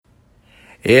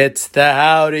It's the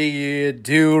How Do You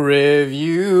Do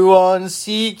review on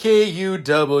CKUW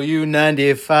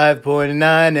 95.9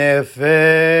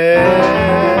 FM.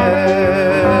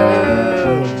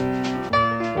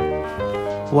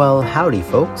 Well, howdy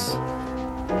folks.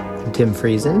 I'm Tim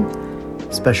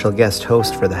Friesen, special guest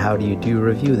host for the How Do You Do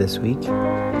review this week.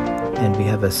 And we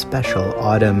have a special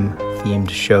autumn-themed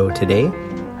show today.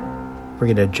 We're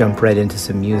going to jump right into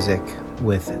some music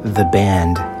with the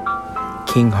band.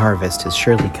 King Harvest has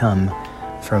surely come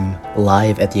from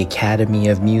Live at the Academy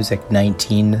of Music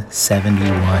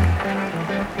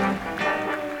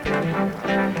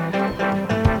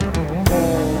 1971.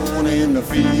 Born in the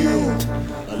field,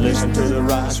 I listen to the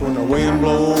rice when the wind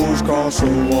blows across the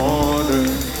water.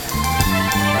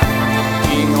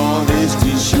 King Harvest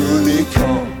is surely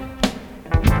come.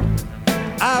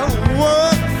 I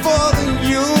work for the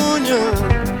union,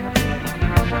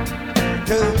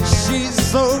 'cause she's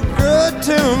so good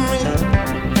to me,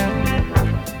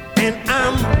 and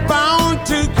I'm bound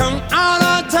to come out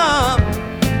on top.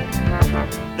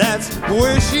 That's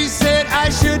where she said I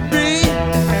should be.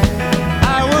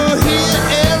 I will hear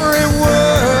every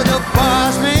word the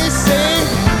boss may say,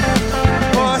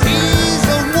 for he's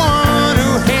the one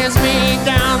who hands me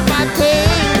down my pay.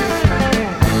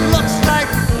 Looks like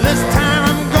this time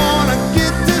I'm gonna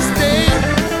get to stay.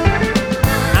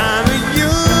 I'm a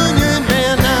union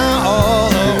man now all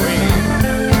the way.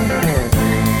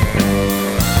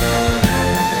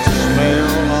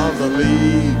 Smell of the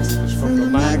leaves from the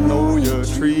magnolia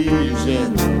trees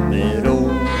in the meadow.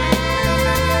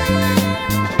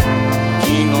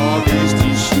 King August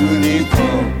is surely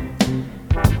come.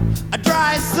 A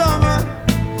dry summer,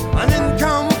 an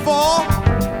income fall,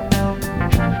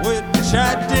 which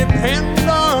I depend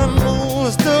on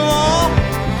most of all.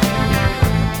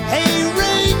 Hey,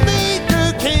 rainmaker,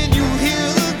 can you hear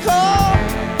the call?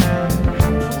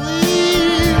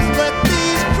 Please let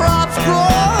these crops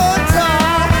grow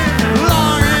tall.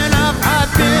 Long enough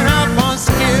I've been up on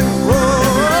Skid Row,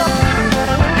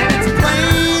 and it's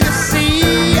plain to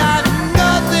see I've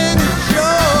nothing to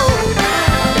show.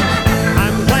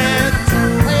 I'm glad to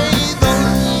pay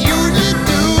those union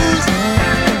dues.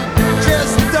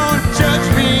 Just don't judge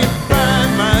me by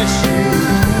my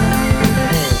shoes.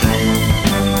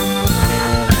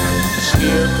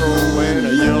 Scarecrow and a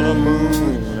yellow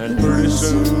moon, and pretty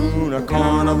soon a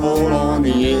carnival on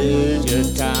the edge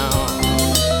of town.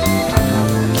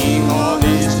 King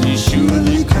August is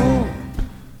surely come.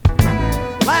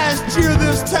 Last year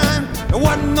this time, it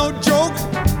wasn't no joke.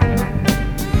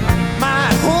 My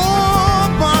whole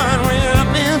barn went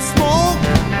up in smoke,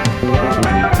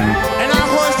 and our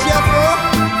horse Jethro,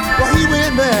 well, he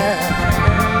went bad.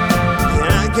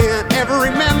 And I can't ever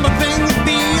remember things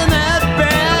being that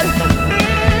bad.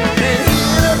 Then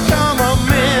here come a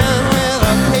man with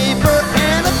a paper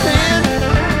and a pen,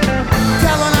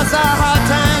 telling us our hard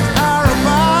times are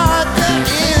about to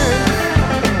end.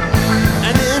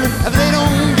 And then if they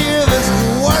don't give us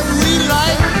what we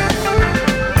like,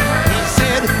 he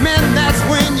said, man, that's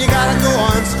when you gotta go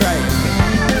on strike.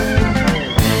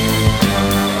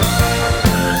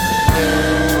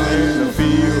 In the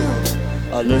field,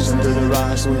 I listen to the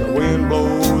rice when the wind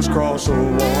blows across the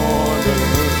water.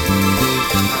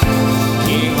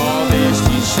 King Harvest,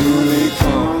 he surely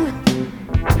come.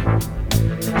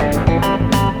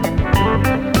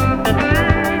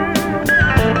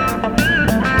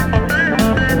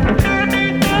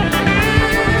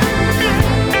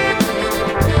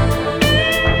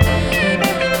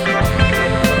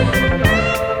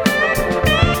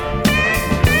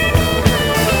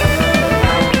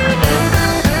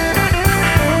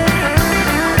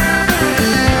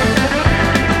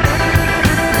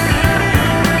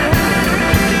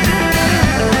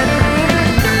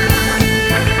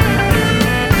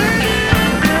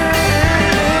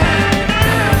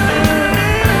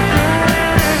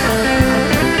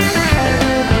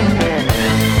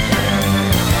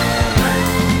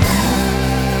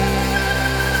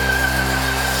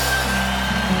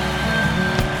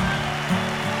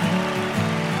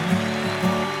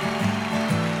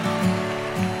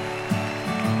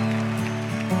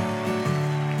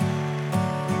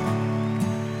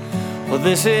 Well,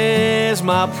 this is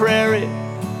my prairie,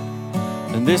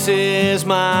 and this is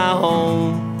my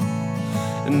home,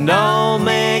 and I'll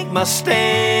make my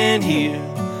stand here,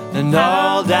 and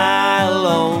I'll die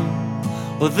alone.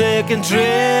 Well, they can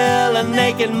drill a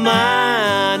naked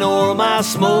mine or my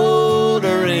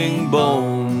smoldering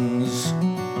bones,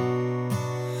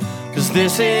 'cause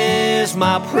this is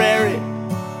my prairie,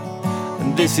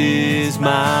 and this is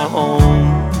my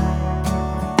home.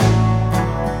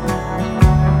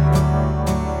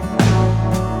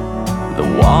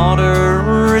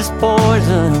 Water is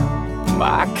poison,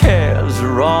 my calves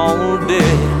are all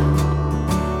dead.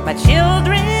 My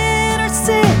children are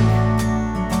sick,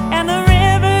 and the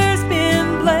river's been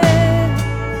bled.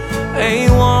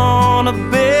 Ain't want a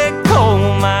big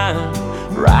coal mine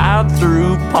right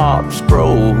through Pop's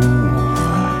Grove.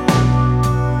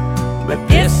 But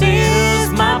this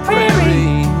is my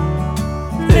prairie,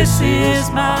 this is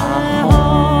my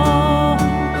home.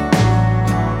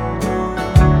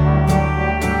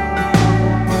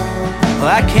 Well,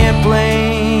 I can't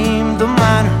blame the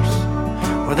miners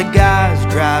or the guys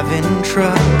driving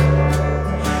truck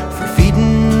for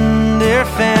feeding their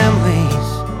families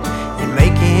and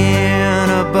making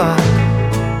a buck.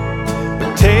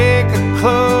 But take a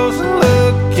close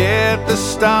look at the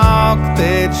stock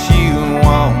that you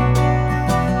want,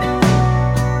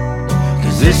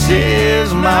 'cause this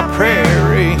is my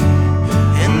prairie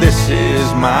and this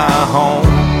is my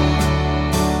home.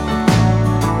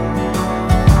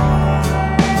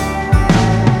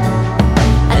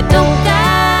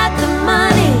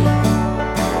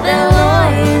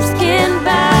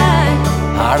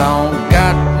 I don't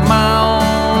got my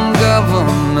own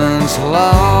government's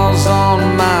laws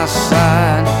on my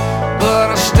side, but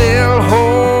I still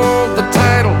hold the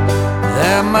title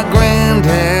that my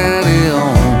granddaddy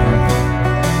owned.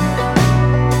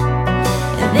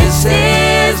 And this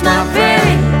is my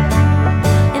prairie,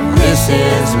 and this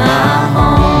is my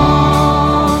home.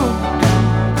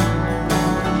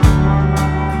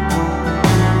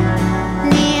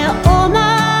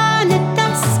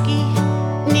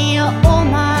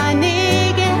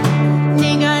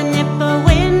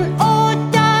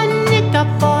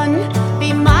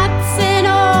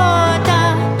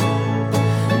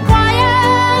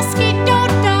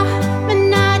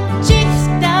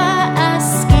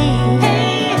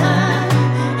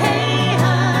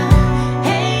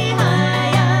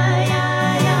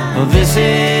 This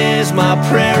is my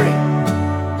prairie,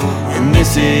 and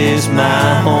this is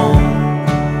my home.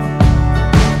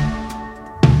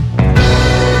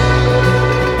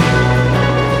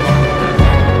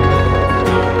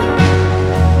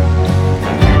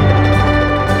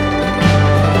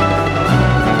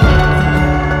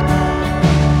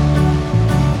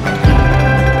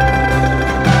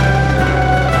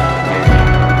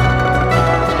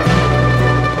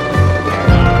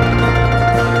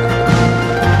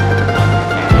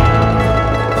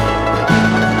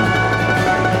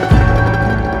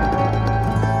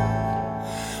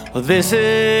 This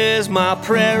is my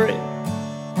prairie,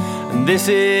 and this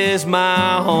is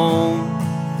my home.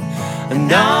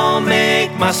 And I'll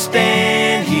make my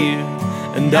stand here,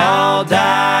 and I'll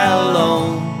die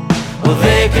alone. Well,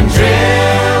 they can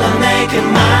drill and they can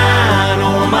mine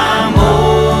all my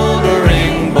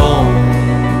moldering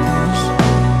bones,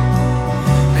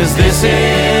 'cause this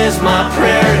is my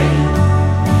prairie,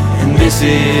 and this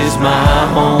is my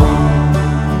home.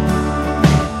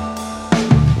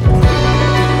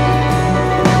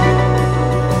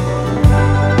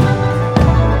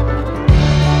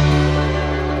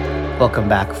 Welcome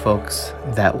back, folks.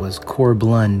 That was Corb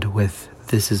Lund with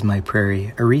This Is My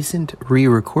Prairie, a recent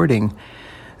re-recording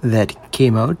that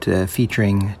came out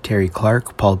featuring Terry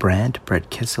Clark, Paul Brandt,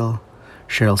 Brett Kissel,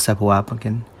 Cheryl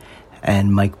Sepowapican,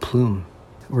 and Mike Plume.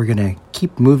 We're going to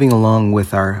keep moving along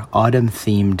with our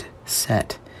autumn-themed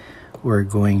set. We're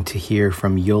going to hear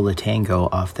from Yola Tango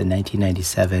off the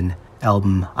 1997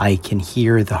 album I Can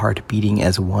Hear the Heart Beating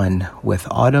as One with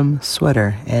Autumn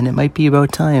Sweater, and it might be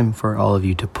about time for all of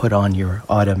you to put on your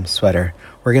autumn sweater.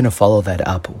 We're going to follow that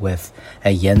up with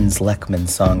a Jens Lekman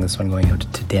song, this one going out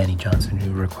to Danny Johnson,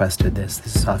 who requested this.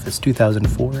 This is off his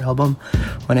 2004 album,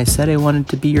 When I Said I Wanted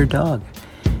to Be Your Dog.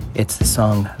 It's the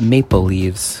song Maple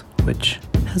Leaves, which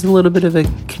has a little bit of a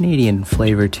Canadian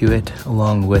flavor to it,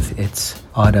 along with its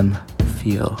autumn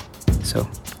feel. So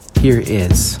here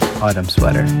is Autumn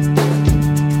Sweater.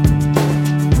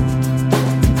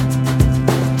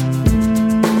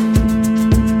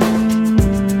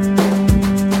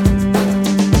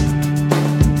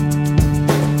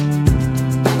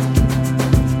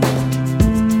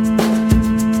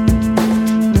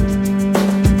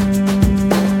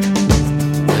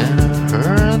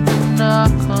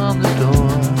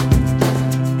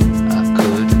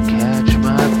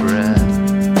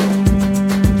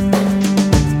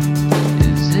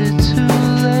 Is it too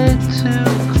late to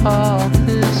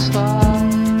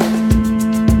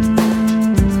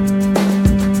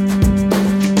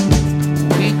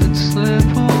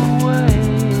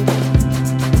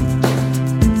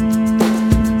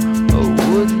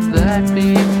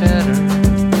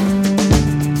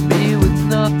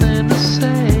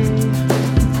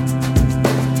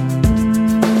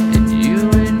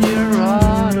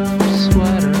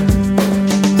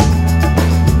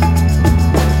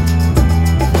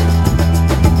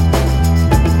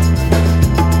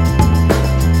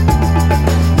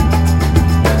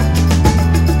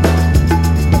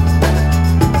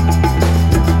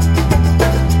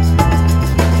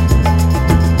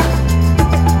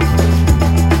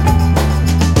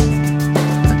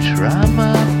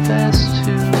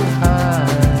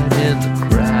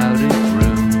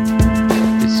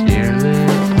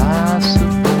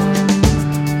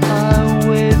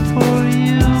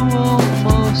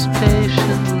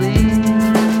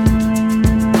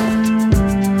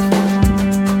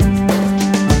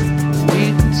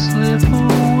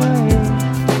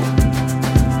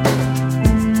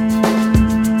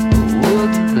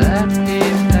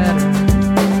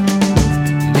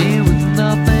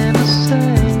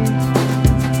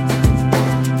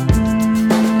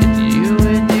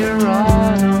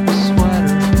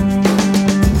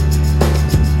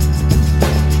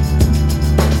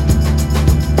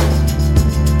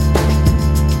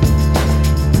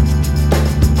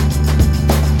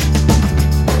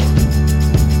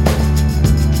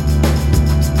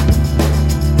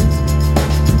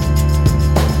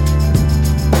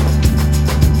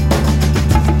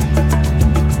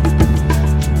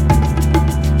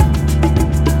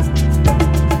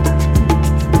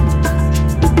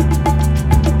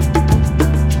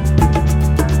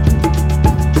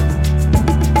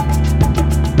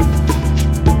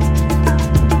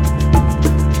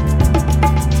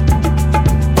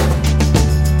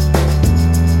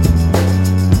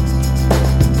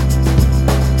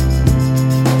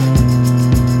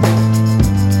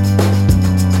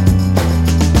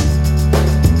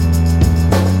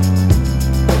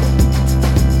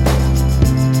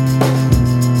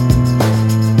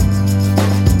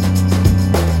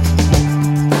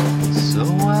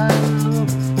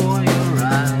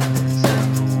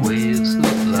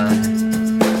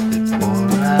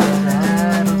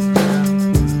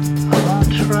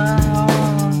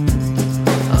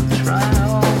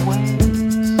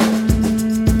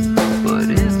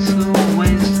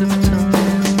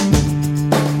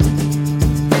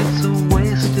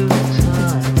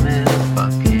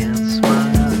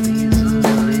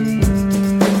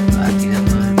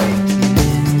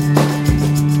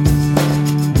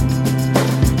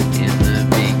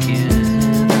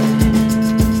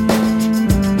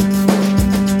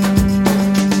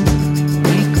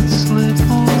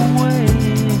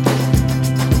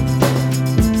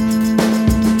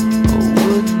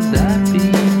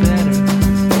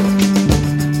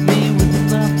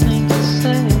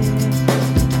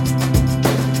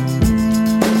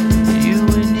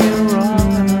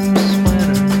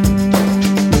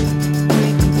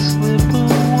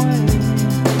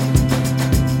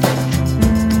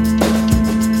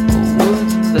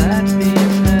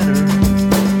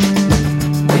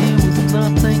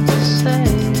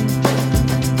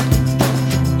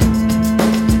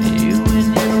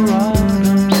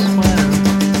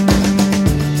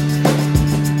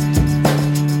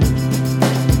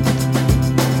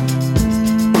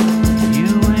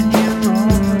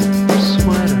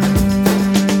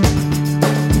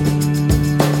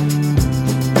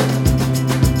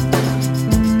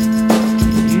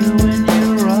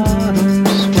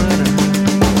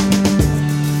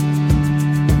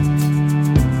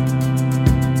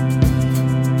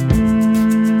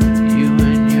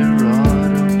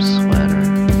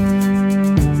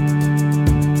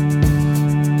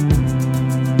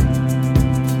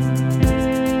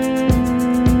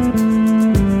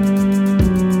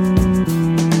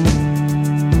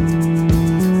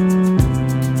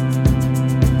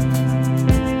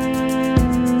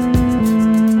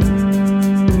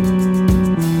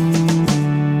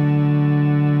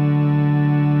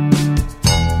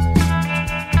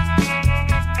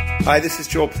Hi, this is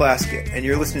Joel Plaskett, and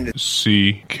you're listening to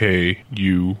CKUW.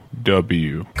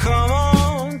 Come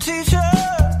on, teacher,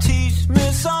 teach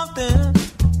me something.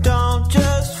 Don't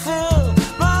just fill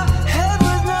my head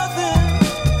with nothing.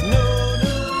 No,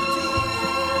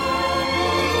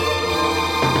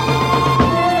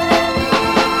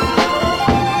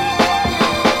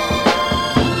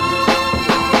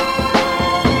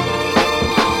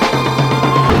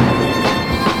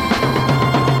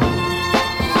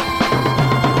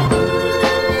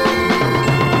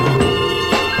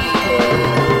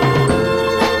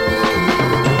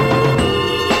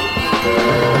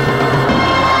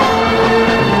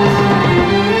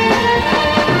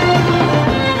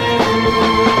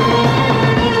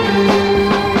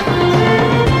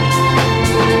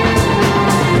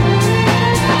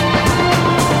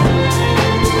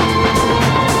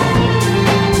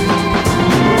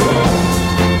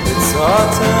 it's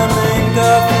autumn in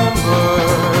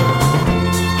Gothenburg.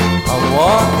 I'm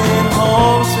walking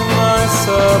home to my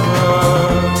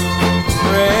suburb.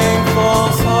 Rain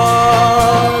falls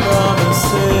hard on the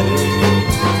city,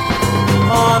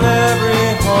 on every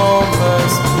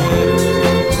homeless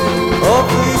kid. Oh,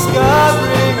 please God,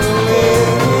 bring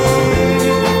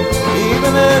relief,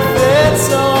 even if it's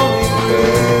only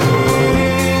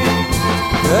brief.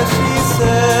 'Cause she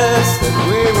says that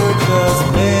we were just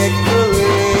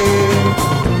make-believe,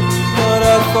 but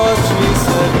I thought she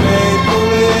said make-believe.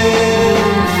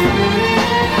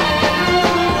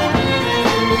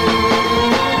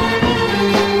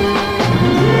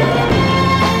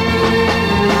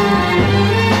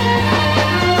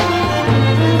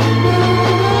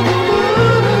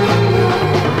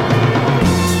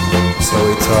 So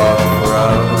we talked for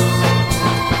hours,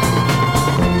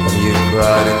 and you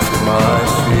cried into my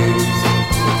sheets.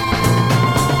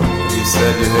 You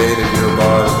said you hated your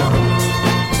barber,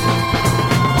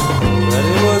 that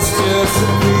it was just a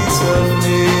piece of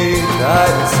meat. I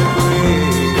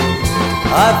disagree.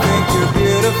 I think you're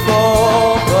beautiful,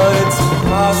 but it's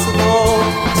impossible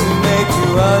to make you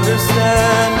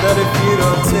understand that if you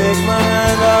don't take my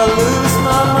hand, I'll lose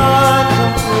my mind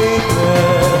completely.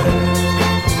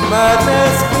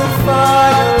 Madness could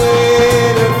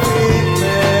finally defeat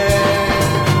me.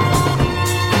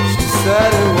 She said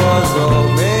it was all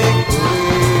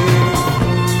make-believe,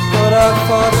 but I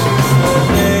thought she said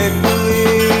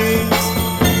make-believes.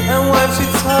 And when she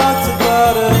talked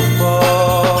about a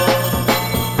fall,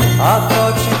 I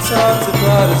thought she talked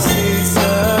about a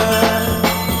season.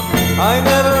 I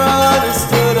never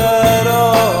understood at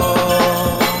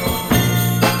all.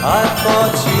 I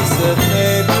thought she said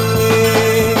make-believes.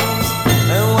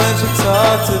 And when she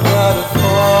talked about a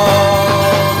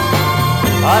fall,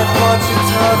 I thought she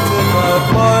talked about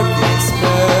Marcus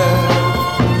Bear.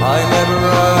 I never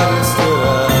understood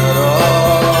at all.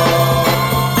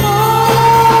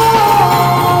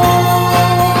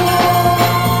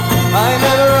 I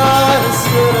never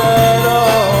understood at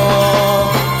all.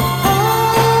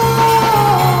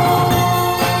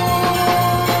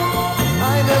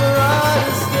 I never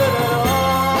understood at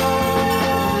all.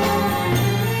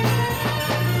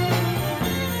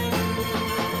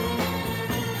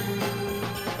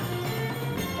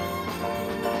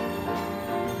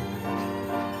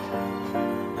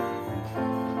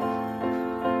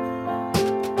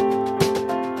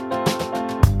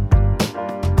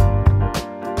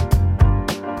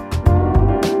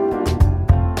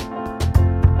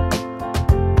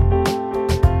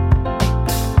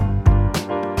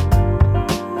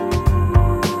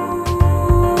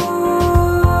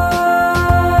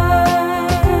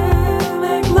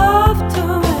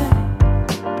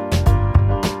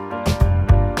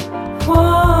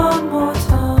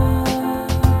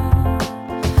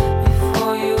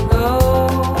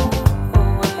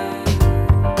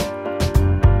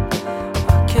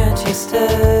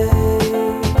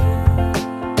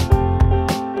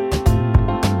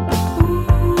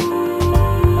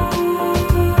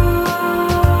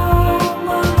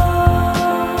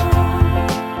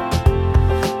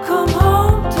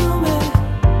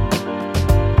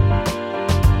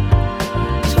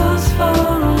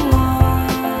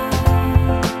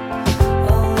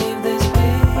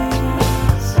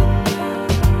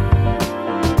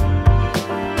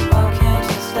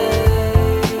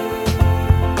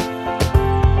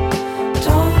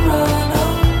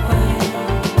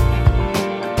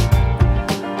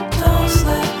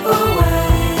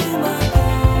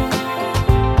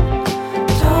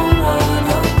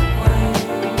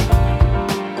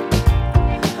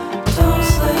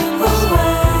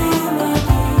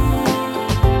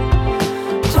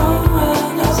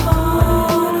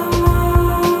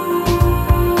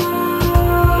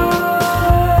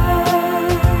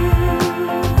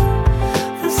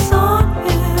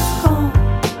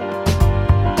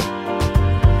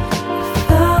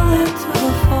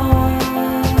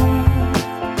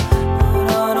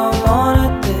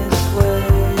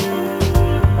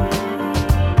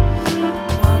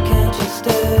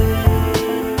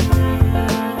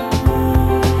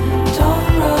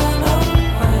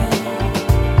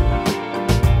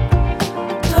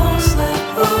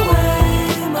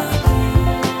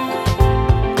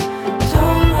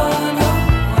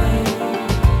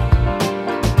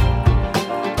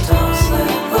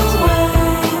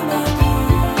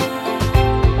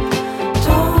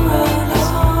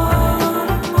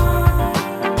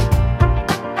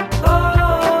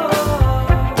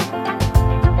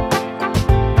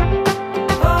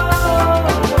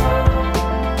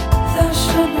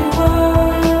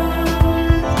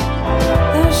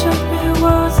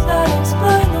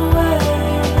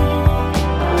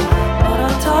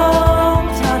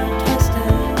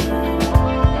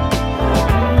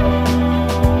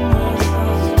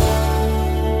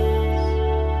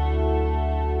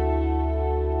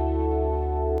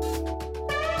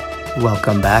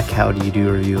 Welcome back, How Do You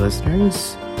Do Review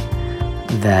listeners.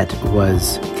 That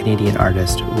was Canadian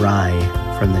artist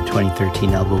Rye from the 2013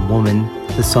 album Woman.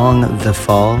 The song The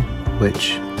Fall,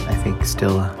 which I think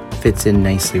still fits in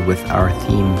nicely with our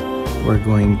theme. We're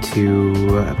going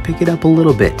to pick it up a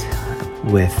little bit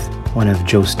with one of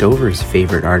Joe Stover's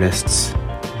favorite artists,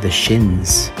 The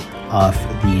Shins, off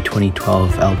the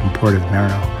 2012 album Port of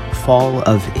Marrow, Fall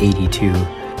of 82.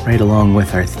 Right along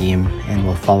with our theme, and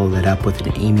we'll follow that up with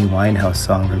an Amy Winehouse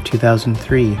song from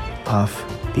 2003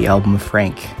 off the album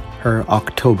Frank, her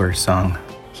October song.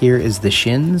 Here is The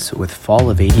Shins with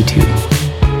Fall of 82.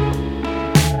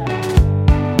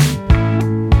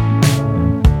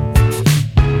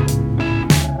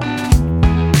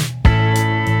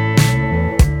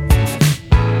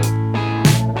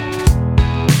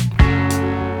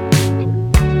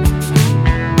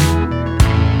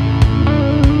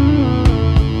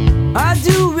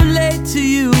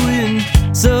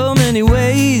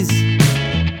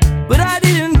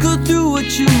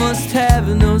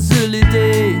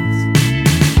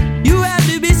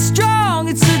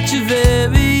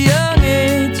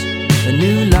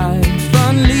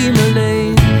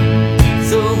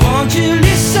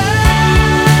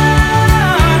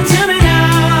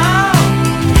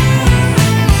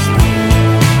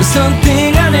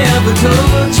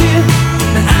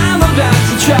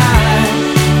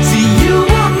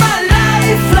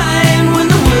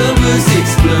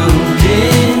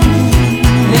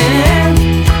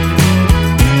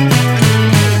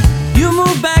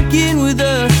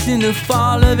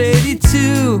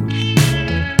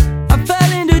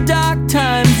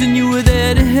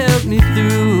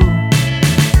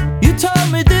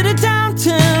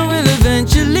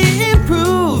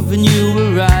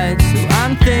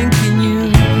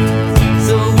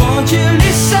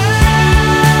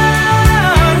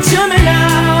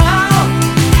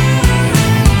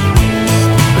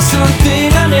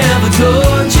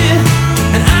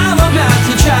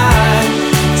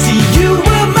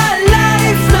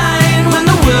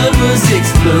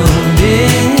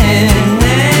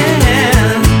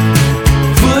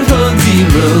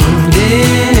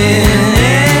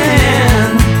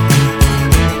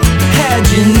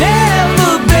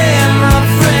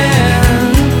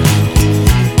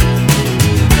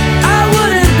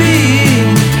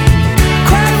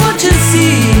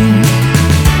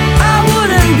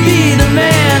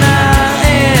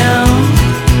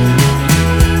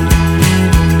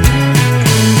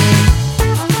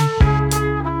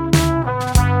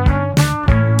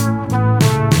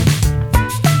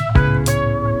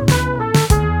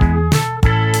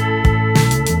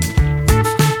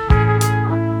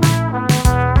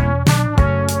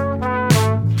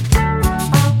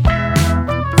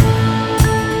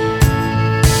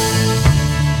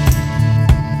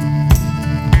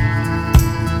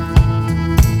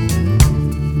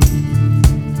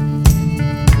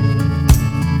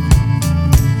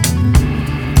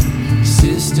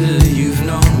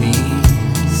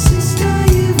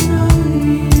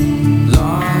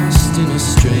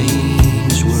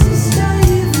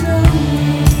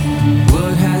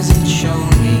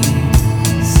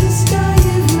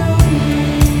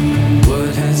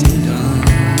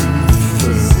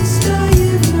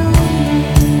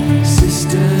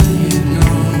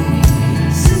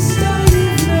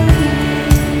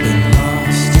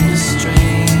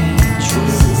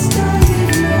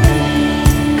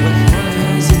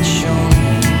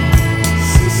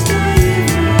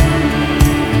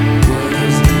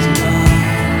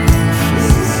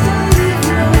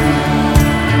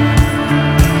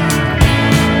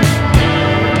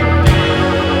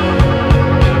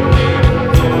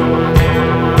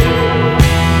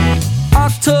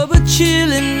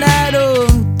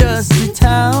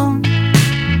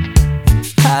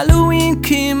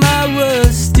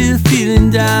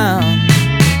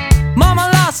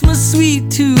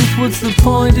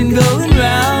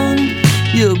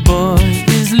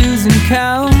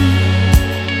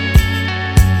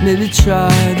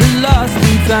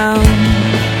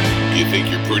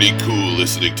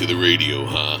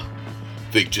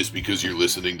 Just because you're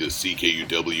listening to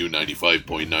CKUW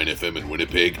 95.9 FM in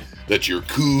Winnipeg, that you're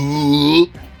cool?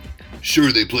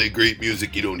 Sure, they play great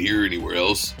music you don't hear anywhere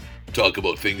else, talk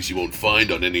about things you won't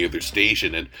find on any other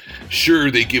station, and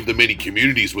sure, they give the many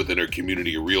communities within our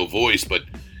community a real voice, but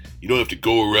you don't have to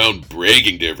go around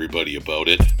bragging to everybody about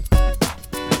it.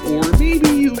 Or maybe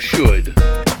you should.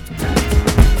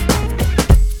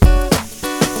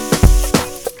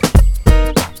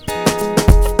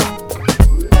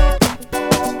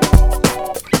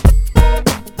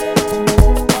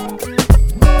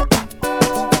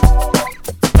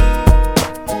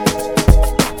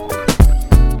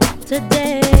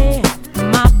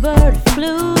 bird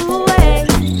flew away,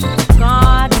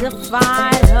 gone to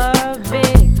find her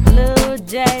big blue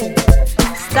jay.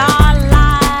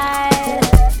 Starlight,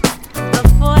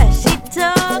 before she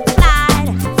took flight,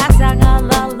 I sang a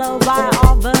lullaby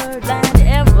on birdland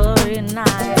every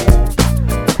night.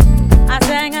 I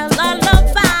sang a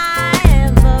lullaby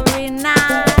every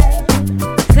night,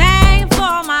 sang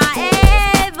for my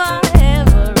Ava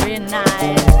every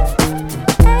night.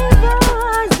 Ava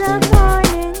was the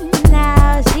morning,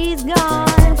 now she's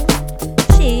gone.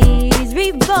 She's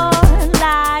reborn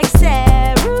like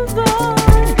Sarah born.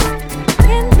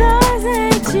 In the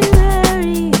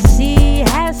sanctuary she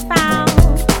has found,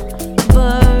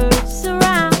 birds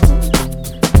surround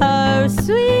her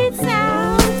sweet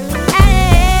sound. And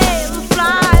Ava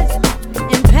flies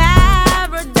in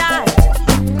paradise,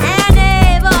 and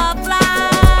Ava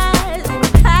flies in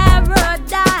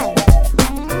paradise.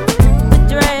 With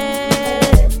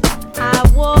dread I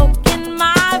woke in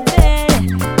my bed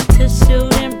to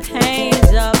shooting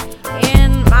pains up in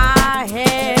my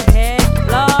head.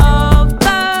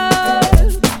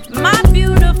 Lovebird, my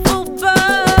beautiful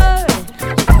bird,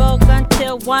 she spoke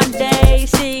until one day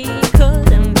she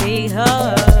couldn't be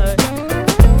heard.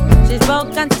 She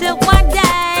spoke until one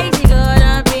day she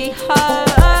couldn't be heard.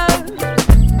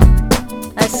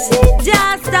 She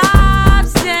just stopped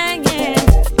singing.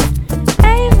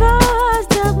 Ava was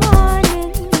the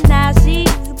morning, now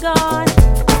she's gone.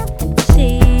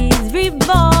 She's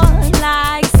reborn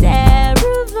like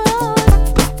Sarah born.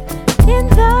 In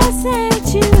the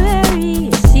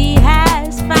sanctuary she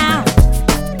has found,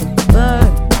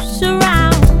 birds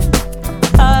surround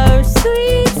her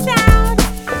sweet sound.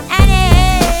 And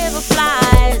Ava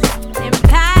flies in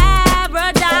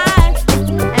paradise,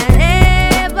 and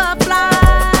Ava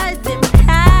flies in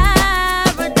paradise.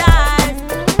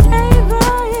 Ava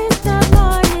is the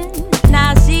morning,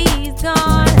 now she's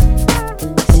gone.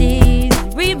 She's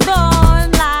reborn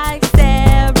like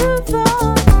Sarah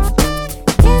born.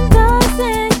 In the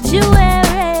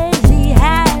sanctuary she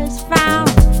has found,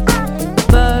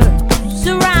 birds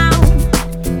surround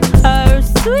her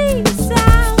sweet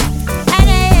sound. And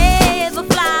Ava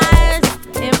flies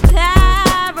in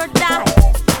paradise,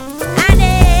 and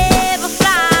Ava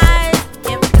flies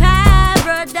in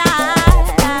paradise.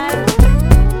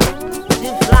 She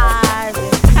flies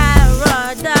in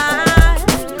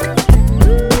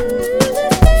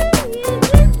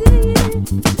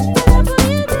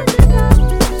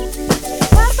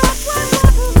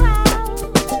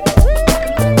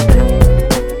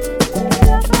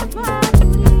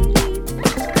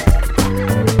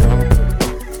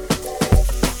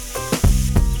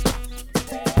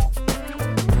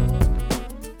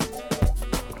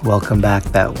Welcome back.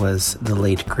 That was the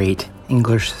late, great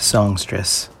English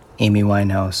songstress, Amy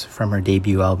Winehouse, from her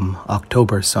debut album,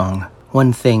 October Song.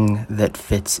 One thing that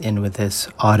fits in with this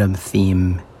autumn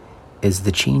theme is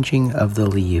the changing of the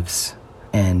leaves.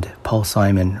 And Paul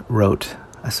Simon wrote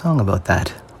a song about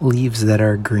that, Leaves That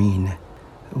Are Green,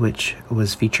 which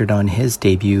was featured on his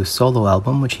debut solo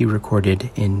album, which he recorded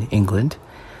in England.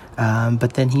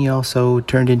 But then he also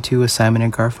turned into a Simon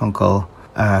and Garfunkel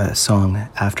song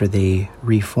after they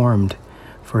reformed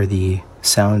for the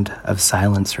Sound of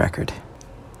Silence record.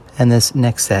 And this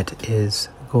next set is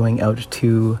going out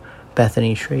to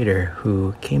Bethany Schrader,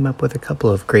 who came up with a couple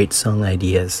of great song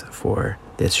ideas for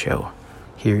this show.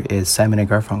 Here is Simon and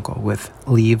Garfunkel with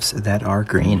Leaves That Are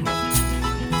Green.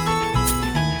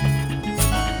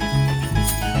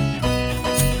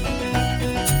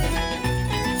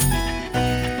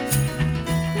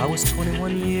 I was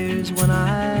 21 years when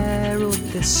I wrote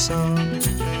this song.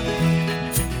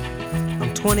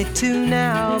 I'm 22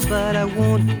 now, but I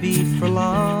won't be for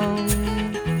long.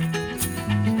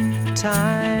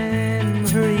 Time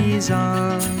hurries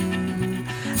on,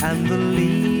 and the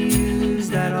leaves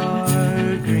that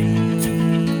are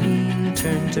green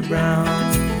turn to brown,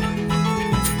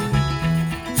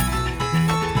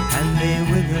 and they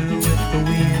wither with the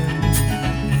wind,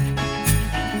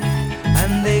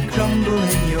 and they crumble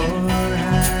in your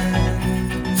hand.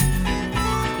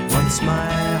 Once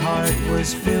my heart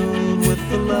was filled with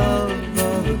the love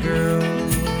of a girl.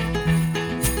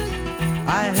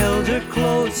 I held her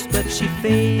close, but she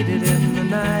faded in the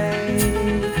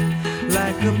night,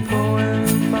 like a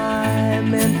poem I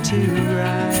meant to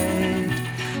write.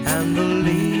 And the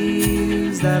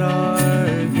leaves that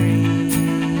are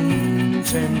green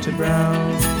turn to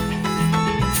brown,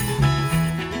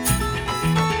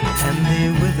 and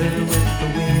they wither with the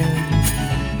wind,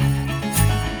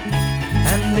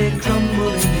 and they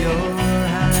crumble in your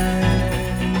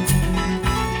hand.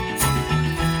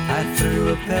 I threw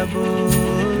a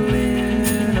pebble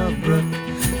in a brook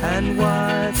and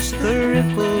watched the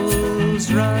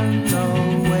ripples run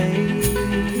away,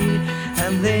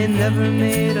 and they never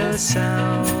made a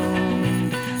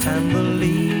sound, and the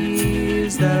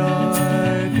leaves that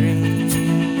are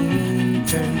green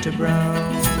turn to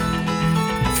brown,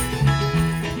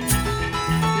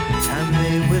 and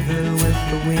they wither with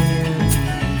the wind,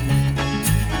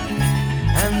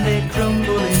 and they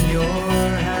crumble in your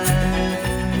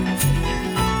hand.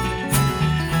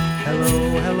 Hello,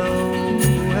 hello,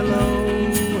 hello,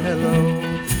 hello.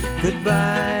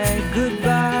 Goodbye,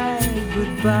 goodbye,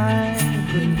 goodbye,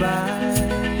 goodbye.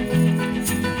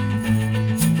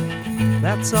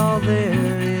 That's all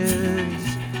there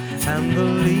is, and the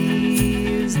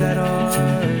leaves that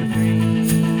are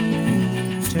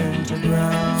green turn to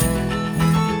brown.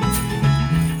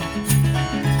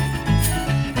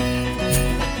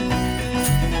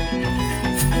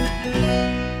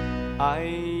 I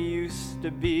used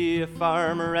to be a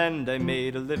farmer and I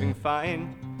made a living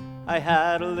fine. I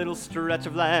had a little stretch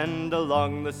of land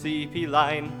along the CP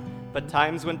line, but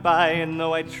times went by and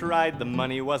though I tried, the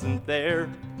money wasn't there.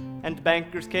 And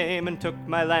bankers came and took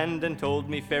my land and told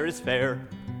me fair is fair.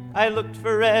 I looked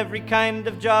for every kind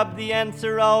of job, the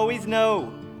answer always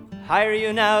no. Hire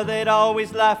you now, they'd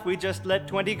always laugh, we just let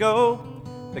 20 go.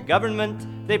 The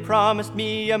government, they promised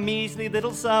me a measly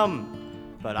little sum,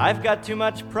 but I've got too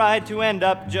much pride to end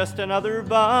up just another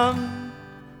bum.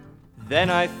 Then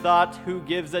I thought, who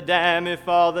gives a damn if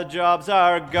all the jobs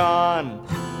are gone?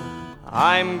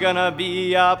 I'm gonna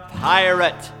be a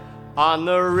pirate on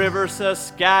the river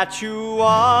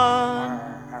Saskatchewan.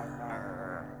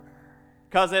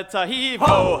 'Cause it's a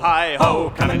heave-ho,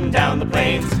 hi-ho, coming down the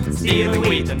plains, stealing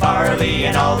wheat and barley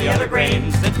and all the other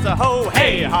grains. It's a ho,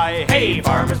 hey, hi, hey,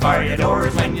 farmers bar your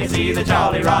doors when you see the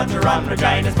Jolly Roger on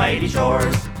Regina's mighty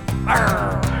shores.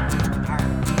 Arr.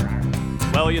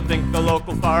 Well, you'd think the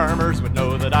local farmers would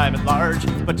know that I'm at large,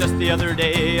 but just the other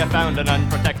day I found an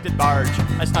unprotected barge.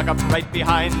 I snuck up right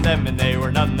behind them and they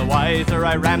were none the wiser.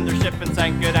 I rammed their ship and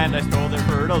sank it and I stole their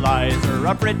fertilizer.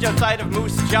 A bridge outside of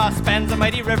Moose Jaw spans a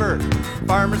mighty river.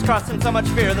 Farmers cross in so much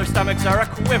fear their stomachs are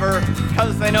a-quiver,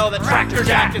 'cause they know that Tractor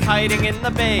Jack is hiding in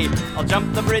the bay. I'll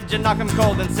jump the bridge and knock 'em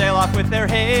cold and sail off with their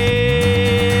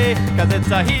hay. 'Cause it's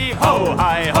a heave-ho,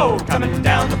 hi-ho, coming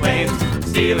down the plains,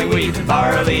 stealing wheat and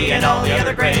barley and all the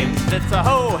other grains. It's a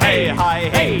ho, hey,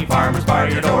 hi, hey, farmers bar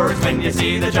your doors when you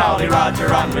see the Jolly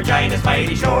Roger on Regina's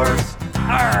mighty shores.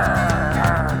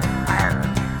 Arr, arr.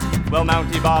 Well,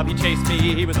 Mountie Bob, he chased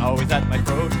me, he was always at my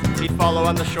throat. He'd follow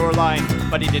on the shoreline,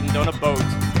 but he didn't own a boat.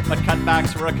 But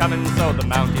cutbacks were a-comin', so the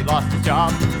Mountie lost his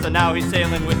job. So now he's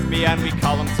sailing with me and we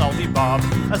call him Salty Bob.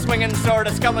 A swinging sword,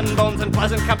 a skull and bones and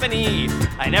pleasant company.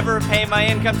 I never pay my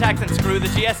income tax and screw the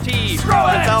GST. Screw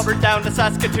it! It's Albert down to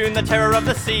Saskatoon, the terror of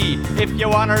the sea. If you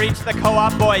wanna reach the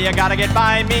co-op, boy, you gotta get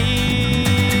by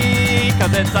me.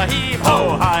 'Cause it's a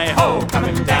heave-ho, hi-ho,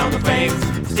 coming down the plains,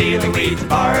 stealing wheat and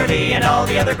barley and all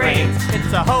the other grains.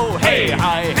 It's a ho, hey,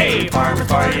 hi, hey, farmers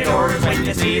bar your doors when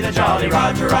you see the Jolly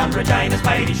Roger on Regina's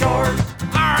mighty shores.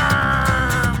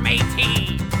 Arr,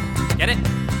 matey. Get it?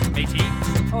 Matey?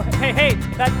 Oh, hey,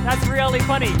 that's really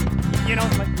funny. You know,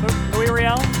 like Louis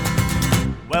Riel.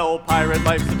 Well, pirate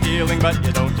life's appealing, but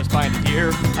you don't just find it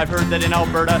here. I've heard that in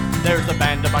Alberta, there's a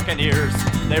band of buccaneers.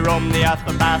 They roam the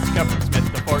Athabasca from Smith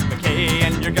to Fort McKay,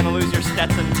 and you're gonna lose your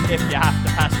Stetson if you have to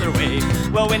pass their way.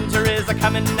 Well, winter is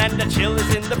a-comin' and a chill is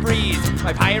in the breeze.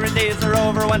 My pirate days are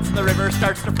over once the river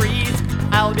starts to freeze.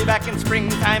 I'll be back in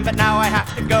springtime, but now I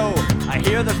have to go. I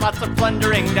hear there's lots of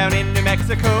plundering down in New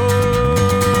Mexico.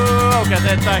 'Cause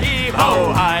it's a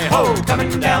heave-ho, hi-ho,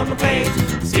 coming down the plains,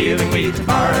 stealing wheat and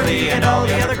barley and all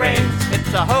the other grains.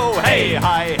 It's a ho, hey,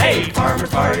 hi, hey, farmers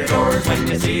bar your doors when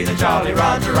you see the Jolly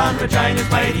Roger on Regina's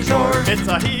mighty shores. It's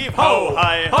a heave-ho,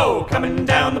 hi-ho, coming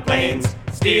down the plains,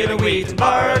 stealing wheat and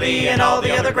barley and all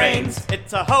the other grains.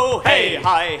 It's a ho, hey,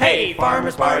 hi, hey,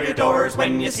 farmers bar your doors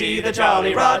when you see the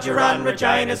Jolly Roger on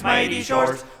Regina's mighty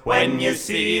shores. When you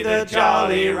see the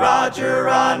Jolly Roger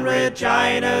on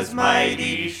Regina's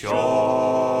mighty shores.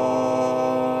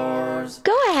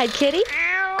 Go ahead, kitty.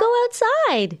 Go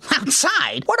outside.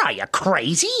 Outside? What are you,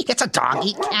 crazy? It's a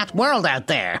dog-eat-cat world out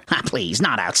there. Please,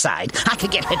 not outside. I could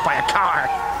get hit by a car.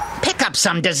 Pick up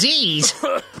some disease.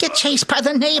 Get chased by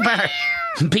the neighbor.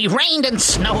 Be rained and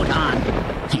snowed on.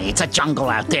 It's a jungle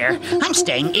out there. I'm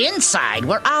staying inside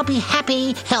where I'll be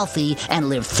happy, healthy, and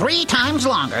live 3 times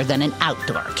longer than an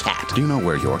outdoor cat. Do you know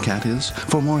where your cat is?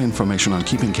 For more information on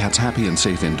keeping cats happy and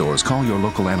safe indoors, call your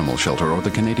local animal shelter or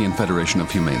the Canadian Federation of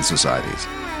Humane Societies.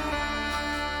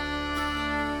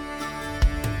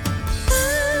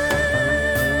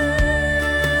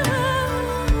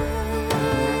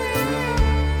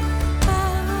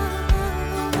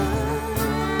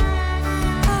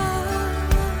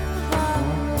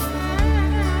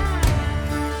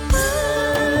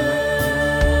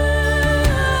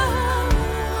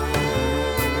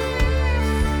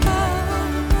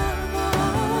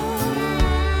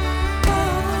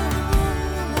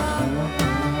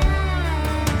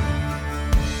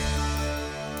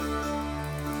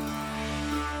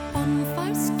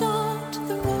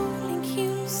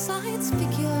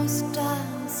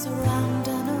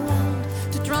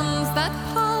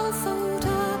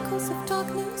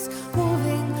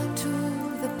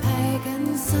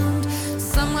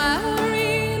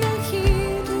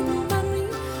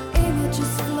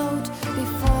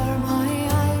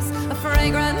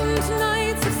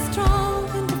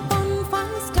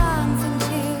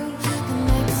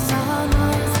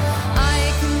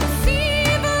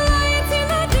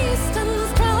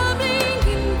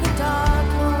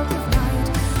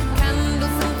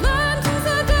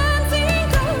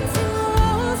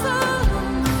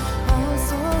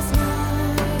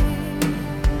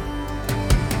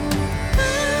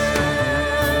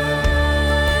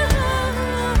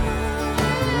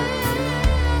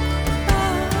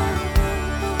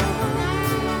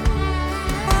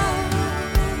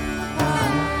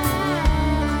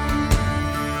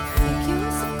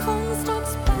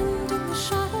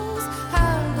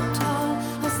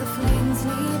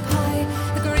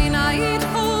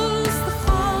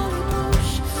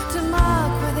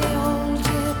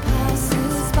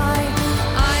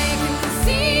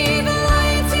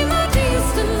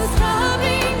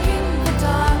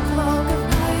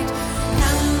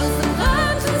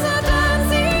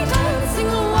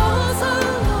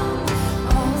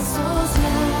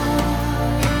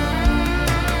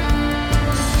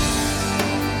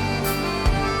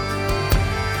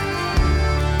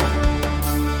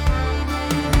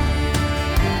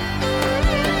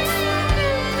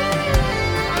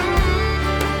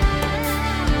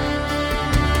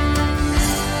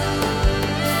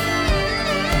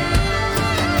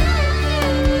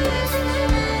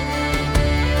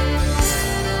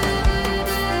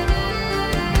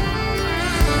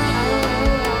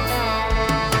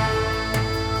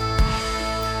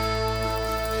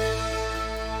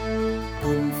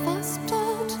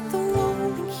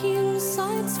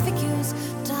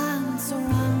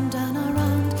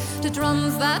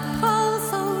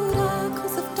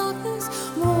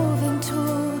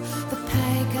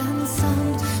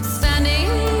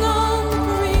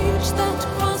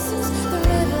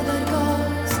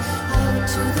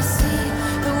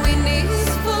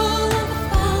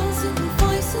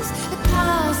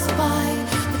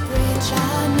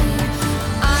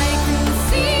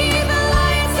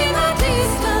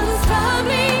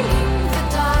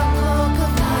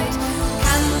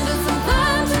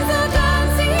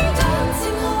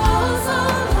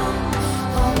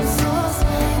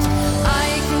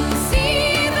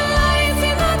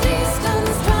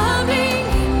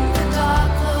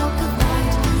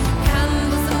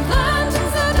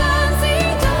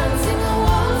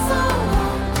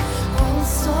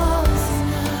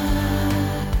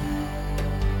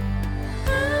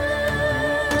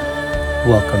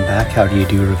 Welcome back, How Do You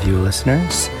Do Review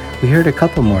listeners. We heard a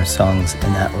couple more songs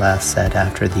in that last set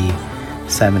after the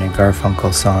Simon and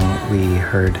Garfunkel song. We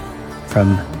heard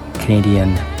from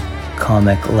Canadian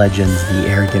comic legends, the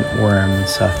Arrogant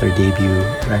Worms, off their debut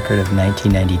record of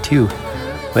 1992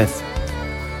 with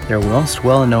their most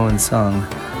well-known song,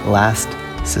 Last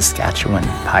Saskatchewan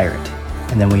Pirate.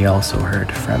 And then we also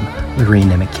heard from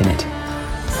Lorena McKinnon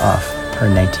off her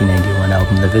 1991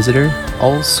 album, The Visitor,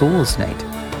 All Souls Night.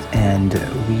 And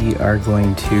we are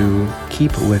going to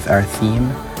keep with our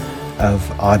theme of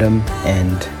autumn,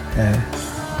 and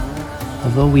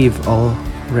although we've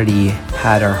already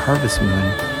had our harvest moon,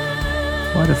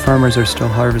 a lot of farmers are still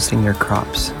harvesting their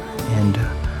crops. And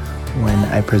when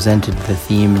I presented the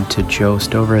theme to Joe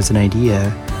Stover as an idea,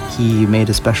 he made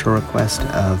a special request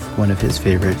of one of his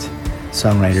favorite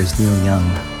songwriters, Neil Young,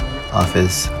 off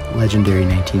his legendary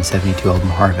 1972 album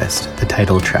Harvest, the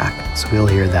title track. So we'll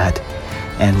hear that,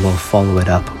 and we'll follow it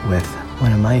up with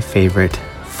one of my favorite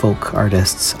folk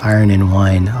artists, Iron and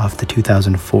Wine, off the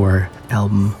 2004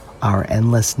 album Our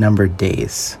Endless Numbered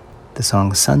Days. The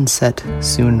song Sunset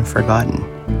Soon Forgotten.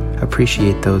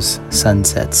 Appreciate those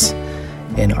sunsets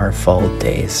in our fall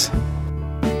days.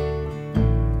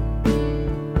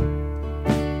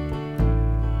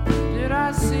 Did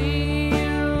I see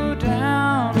you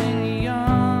down in a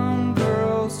young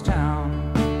girl's town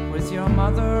with your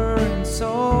mother in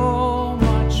so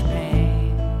much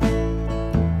pain?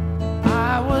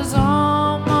 I was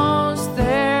almost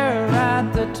there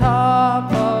at the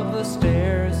top of the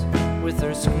stairs with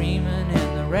her screaming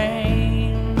in the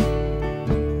rain.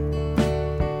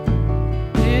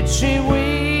 Did she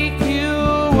wake you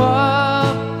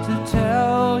up to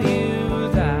tell you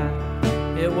that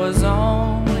it was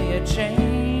only a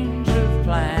change of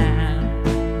plan?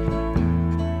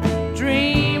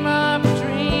 Dream up,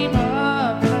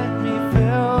 let me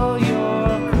fill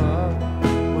your cup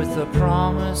with the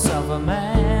promise of a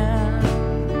man.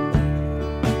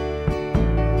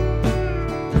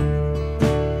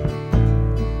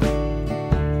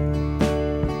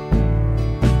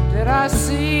 Did I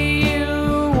see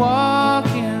you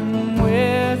walking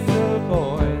with the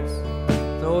boys,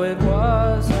 though it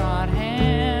was not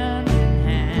hand in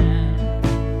hand?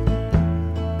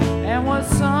 And was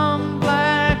some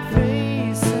black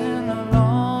face in a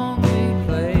lonely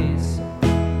place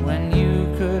when you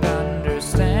could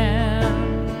understand?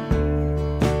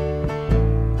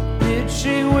 Did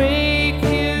she wake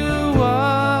you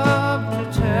up to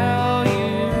tell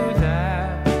you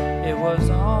that it was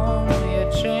only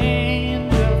a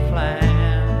change of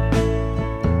plan?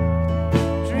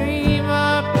 Dream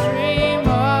up,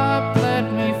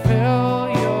 let me fill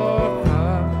your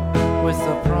cup with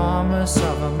the promise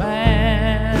of a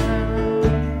man.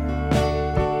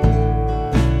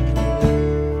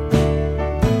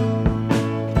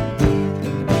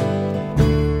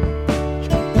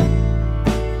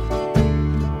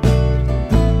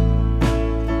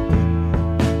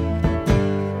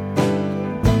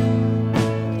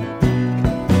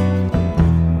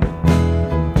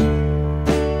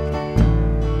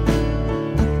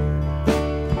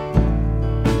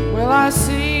 Will I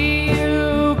see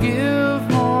you give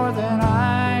more than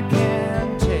I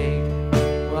can take?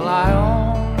 Will I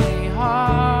only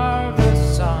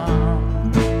harvest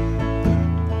some?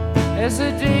 As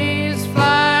the days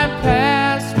fly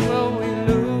past, will we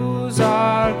lose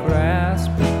our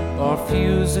grasp or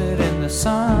fuse it in the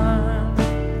sun?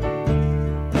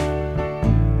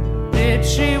 Did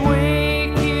she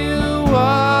wake you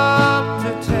up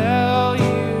to tell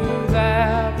you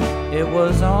that it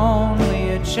was only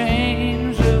a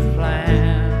change of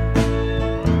plan?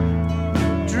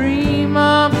 Dream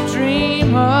up,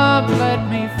 let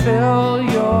me fill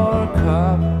your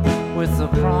cup with the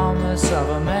promise of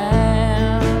a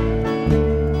man.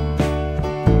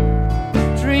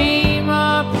 Dream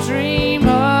up,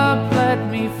 let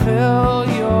me fill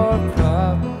your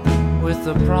cup with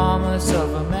the promise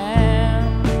of a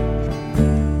man.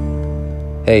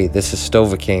 Hey, this is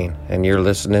Stovacane, and you're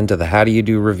listening to the How Do You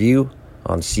Do Review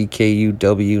on CKUW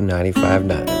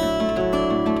 95.9.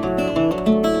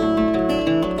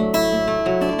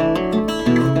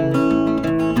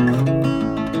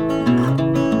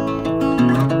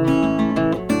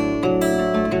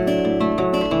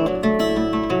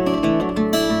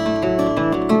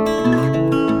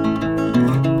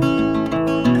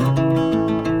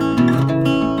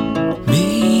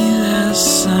 Be the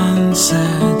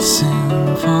sunset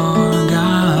soon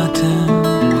forgotten.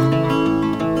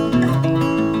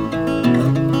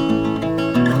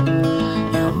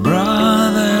 Your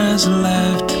brother's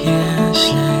left here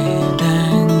shaved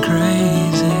and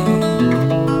crazy.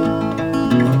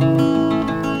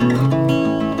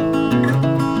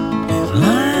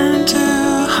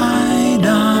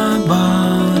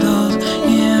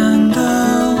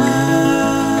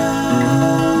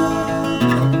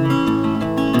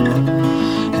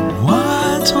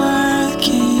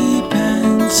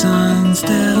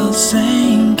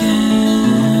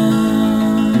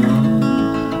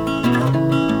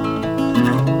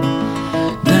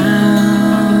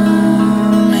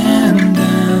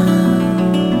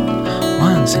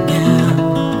 once again.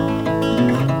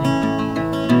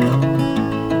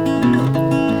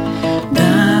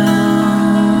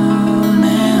 Down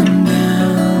and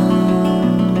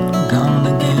down, gone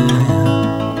again.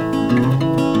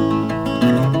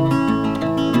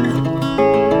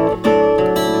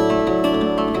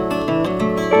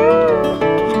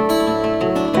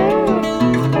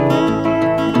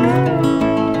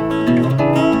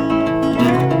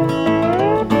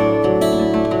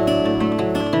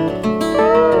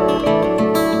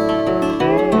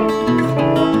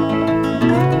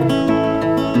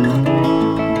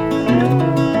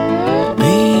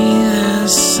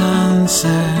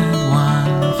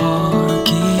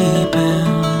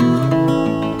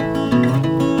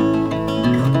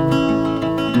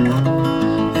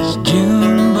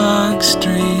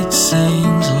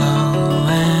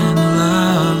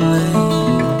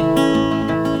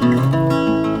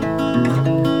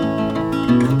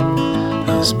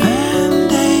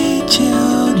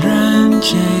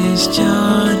 Chased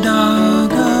your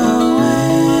dog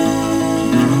away.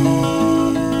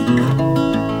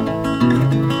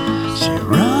 She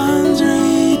runs,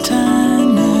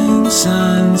 returning,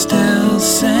 sun still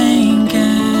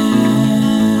sinking.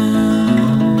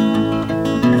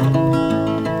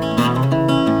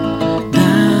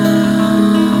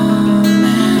 Down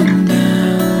and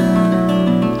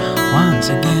down, once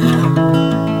again.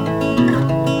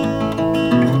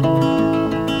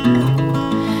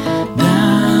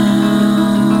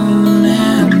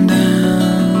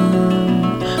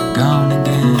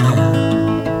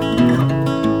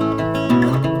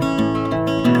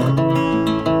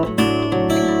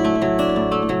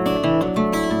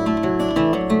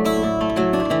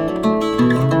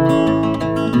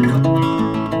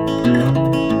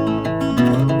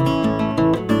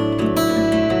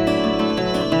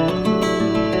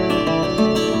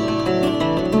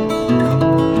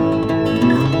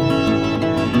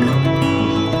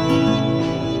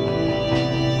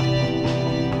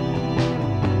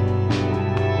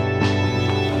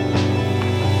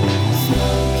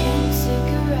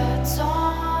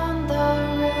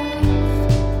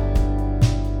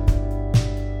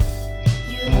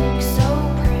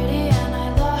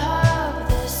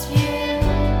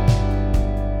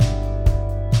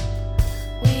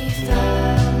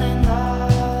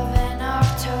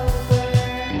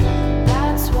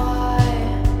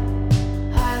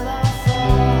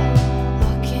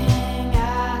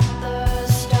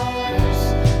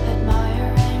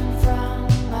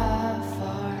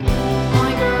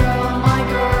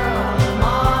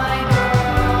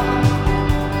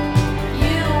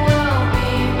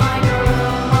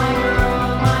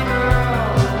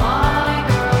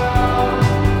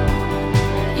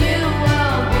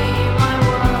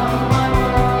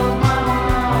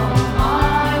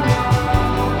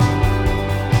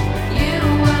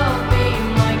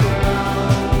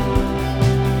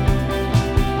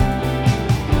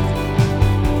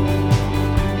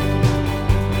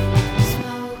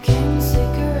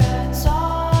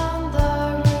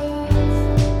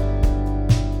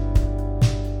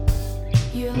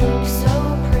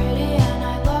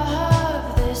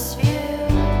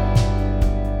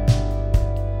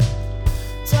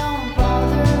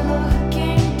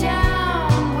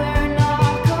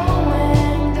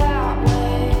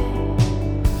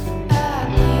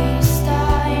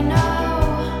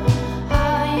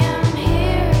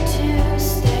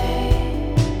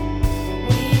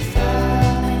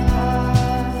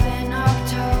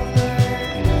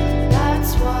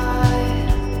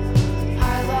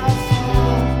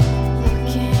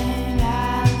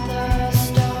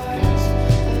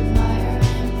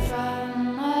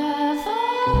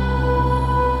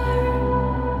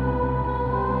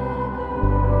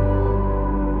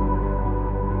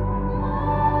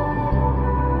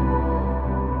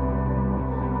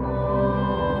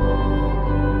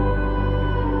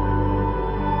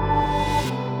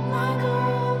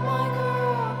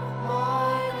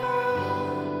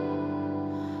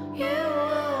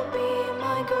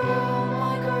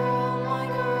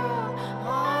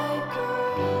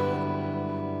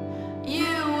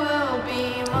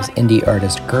 Was indie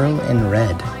artist Girl in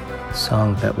Red, a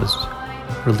song that was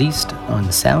released on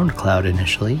SoundCloud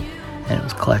initially, and it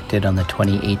was collected on the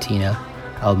 2018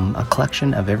 album, A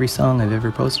Collection of Every Song I've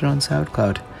Ever Posted on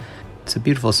SoundCloud. It's a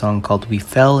beautiful song called We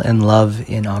Fell in Love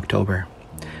in October.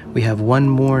 We have one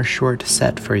more short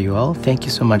set for you all. Thank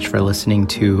you so much for listening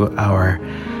to our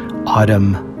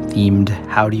autumn-themed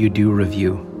How Do You Do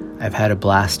review. I've had a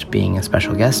blast being a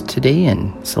special guest today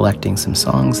and selecting some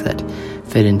songs that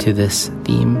fit into this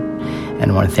theme.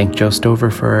 And I want to thank Joe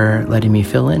Stover for letting me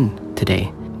fill in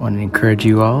today. I want to encourage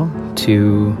you all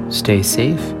to stay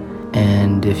safe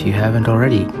And if you haven't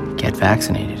already, get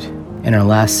vaccinated. In our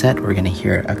last set, we're going to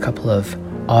hear a couple of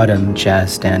autumn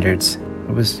jazz standards.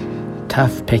 It was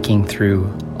tough picking through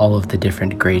all of the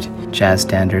different great jazz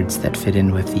standards that fit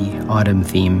in with the autumn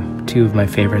theme. Two of my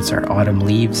favorites are Autumn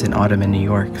Leaves and Autumn in New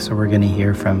York. So we're going to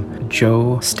hear from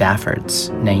Joe Stafford's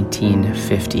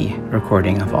 1950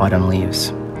 recording of Autumn Leaves.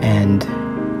 And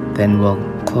then we'll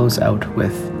close out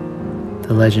with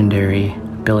the legendary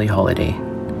Billie Holiday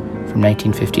from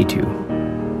 1952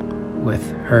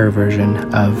 with her version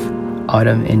of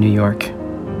Autumn in New York.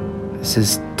 This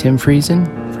is Tim Friesen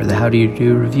for the How Do You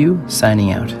Do review,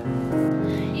 signing out.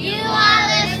 You are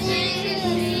listening to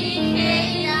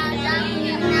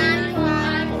CKW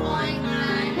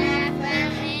 95.9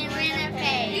 FM in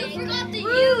Winnipeg. You forgot the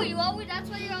U. That's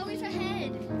why you're always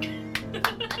ahead.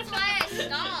 That's why I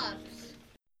stopped.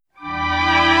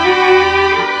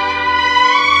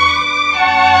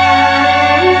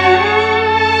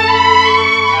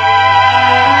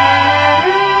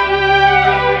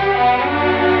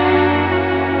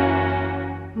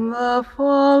 The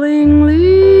falling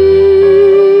leaves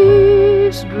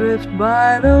drift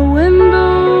by the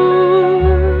window.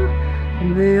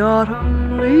 The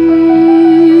autumn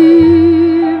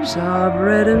leaves are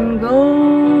red and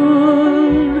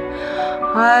gold.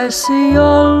 I see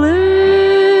your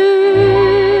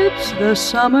lips, the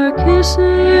summer kisses,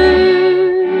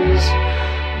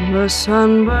 the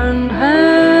sunburned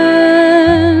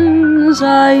hands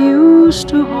I used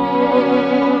to hold.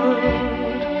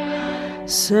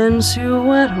 Since you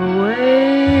went away,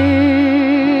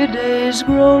 days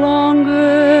grow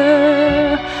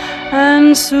longer,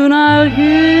 and soon I'll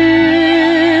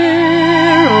hear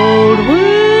old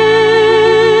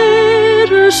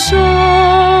winter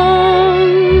song.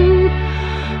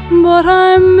 But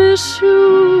I miss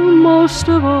you most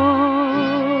of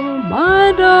all,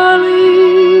 my darling,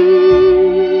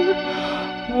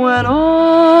 when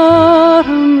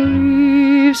autumn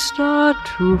leaves start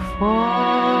to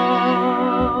fall.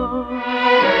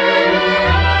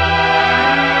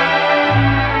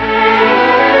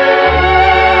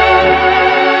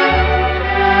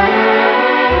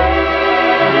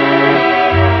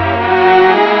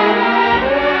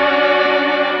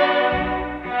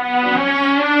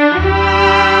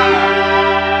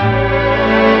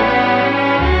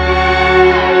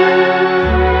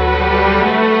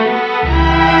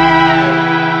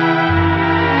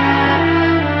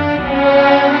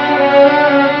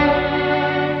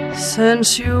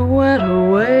 Since you went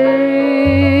away,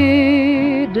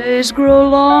 days grow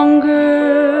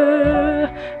longer,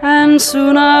 and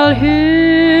soon I'll hear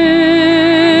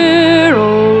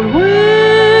old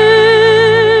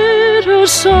winter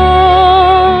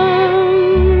song.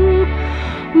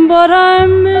 But I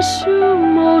miss you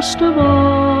most of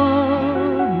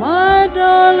all, my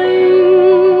darling,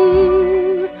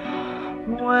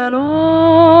 when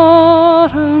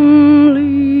autumn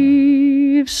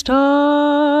leaves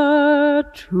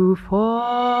start to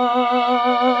fall.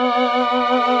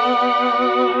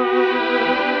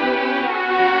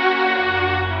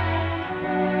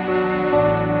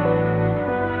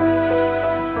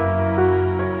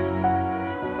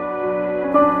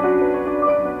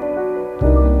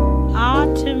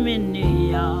 Autumn in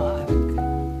New York,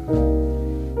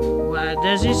 why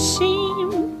does it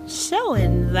seem so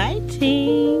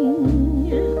inviting?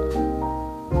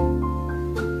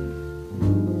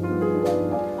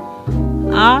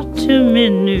 Autumn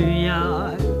in New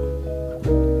York,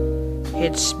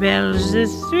 it spells the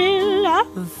thrill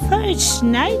of first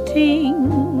nighting.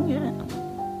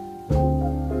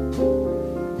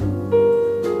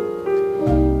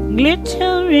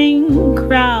 Glittering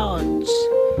crowds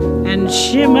and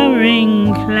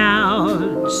shimmering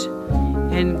clouds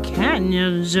and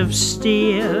canyons of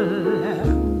steel,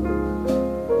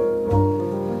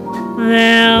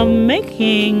 they're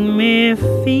making me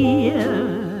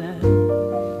feel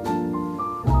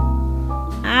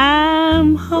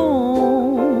I'm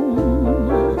home.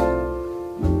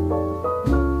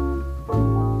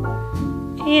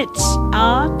 It's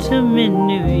autumn in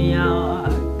New York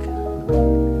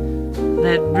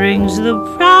that brings the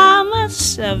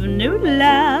promise of new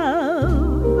love.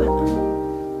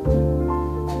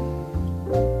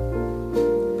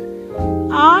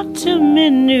 Autumn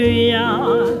in New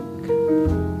York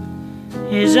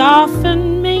is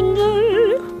often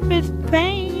mingled with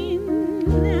pain.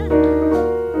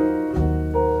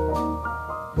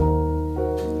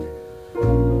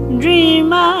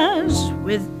 Dreamers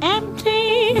with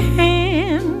empty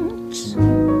hands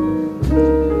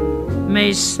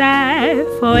may sigh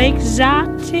for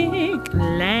exotic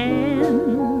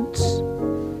lands.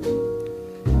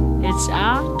 It's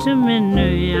autumn in New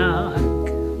York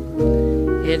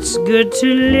It's good to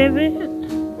live it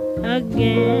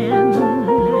again.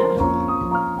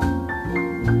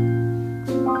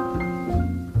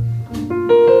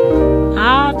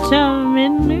 Autumn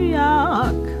in New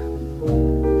York,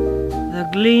 the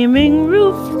gleaming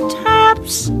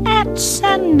rooftops at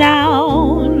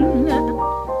sundown.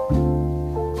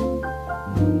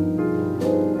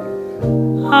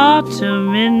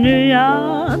 Autumn in New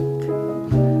York,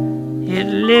 it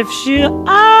lifts you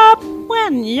up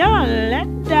when you're let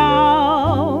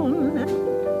down.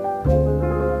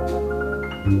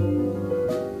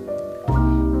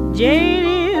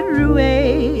 Jaded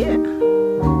Rouet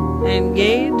and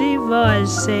gay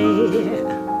divorcee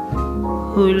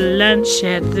who lunch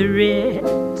at the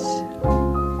Ritz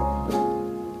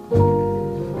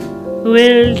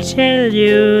will tell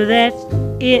you that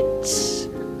it's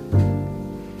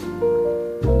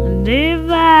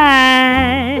divine.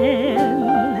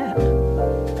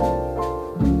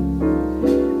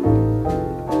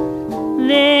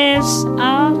 This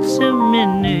autumn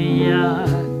in New York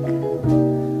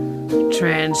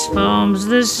transforms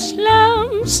the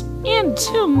slums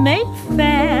into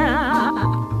Mayfair.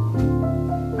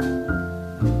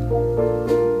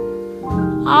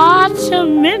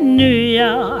 Autumn in New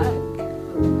York,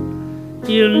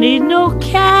 you'll need no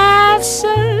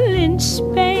castle in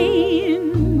Spain.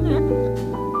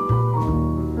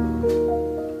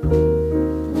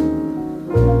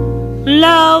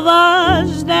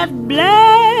 Lovers that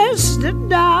bless the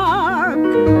dark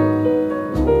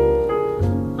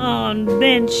on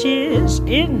benches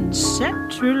in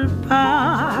Central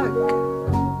Park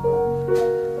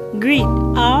greet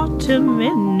autumn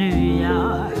in New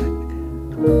York.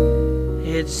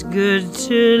 It's good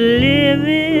to live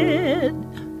it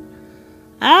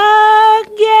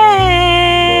again.